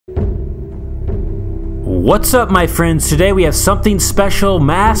What's up, my friends? Today we have something special,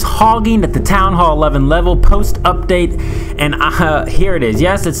 mass hogging at the Town Hall 11 level post update, and here it is.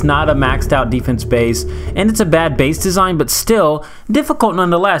 Yes, it's not a maxed out defense base and it's a bad base design, but still difficult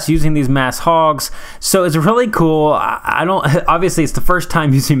nonetheless using these mass hogs. So it's really cool. Obviously it's the first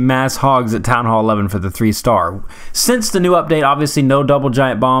time using mass hogs at Town Hall 11 for the 3-star. Since the new update, obviously no double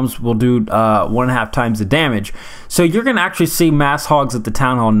giant bombs will do 1.5 times the damage. So you're going to actually see mass hogs at the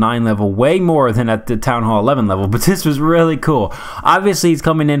Town Hall 9 level way more than at the Town Hall 11 level, but this was really cool. Obviously he's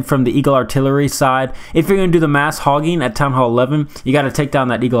coming in from the Eagle Artillery side. If you're going to do the mass hogging at Town Hall 11, you got to take down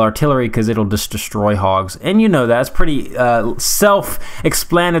that Eagle Artillery because it'll just destroy hogs, and you know that's pretty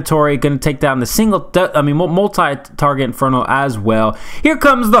self-explanatory. Going to take down the multi-target Inferno as well. Here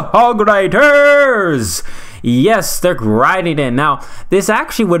comes the Okraheads. Yes, they're grinding in. Now, this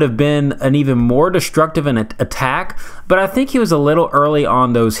actually would have been an even more destructive an attack, but I think he was a little early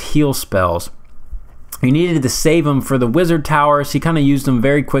on those heal spells. You needed to save him for the wizard towers. He kind of used them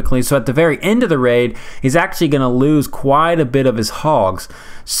very quickly. So at the very end of the raid, he's actually going to lose quite a bit of his hogs.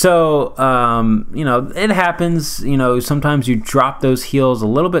 So, you know, it happens. You know, sometimes you drop those heals a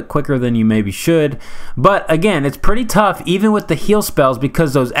little bit quicker than you maybe should. But again, it's pretty tough even with the heal spells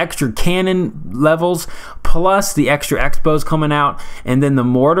because those extra cannon levels plus the extra expos coming out and then the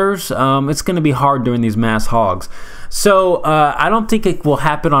mortars, it's going to be hard during these mass hogs. So I don't think it will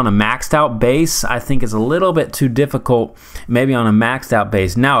happen on a maxed out base. I think it's a little bit too difficult maybe on a maxed out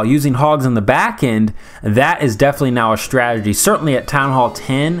base. Now, using hogs on the back end, that is definitely now a strategy. Certainly at Town Hall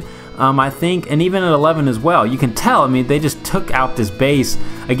 10, I think, and even at 11 as well. You can tell, I mean, they just took out this base.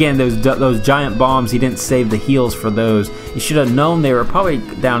 Again, those giant bombs, he didn't save the heals for those. You should have known they were probably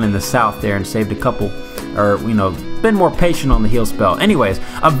down in the south there and saved a couple, or, you know, been more patient on the heal spell. Anyways,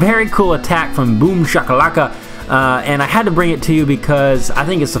 a very cool attack from Boom Shakalaka. And I had to bring it to you because I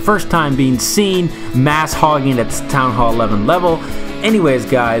think it's the first time being seen mass hogging at Town Hall 11 level. Anyways,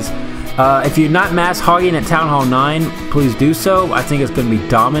 guys, if you're not mass hogging at Town Hall 9, please do so. I think it's going to be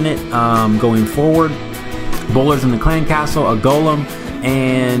dominant going forward. Bowlers in the clan castle, a golem,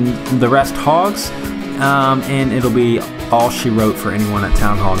 and the rest hogs. And it'll be all she wrote for anyone at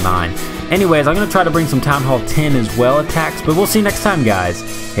Town Hall 9. Anyways, I'm going to try to bring some Town Hall 10 as well attacks, but we'll see you next time, guys.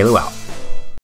 Halo out.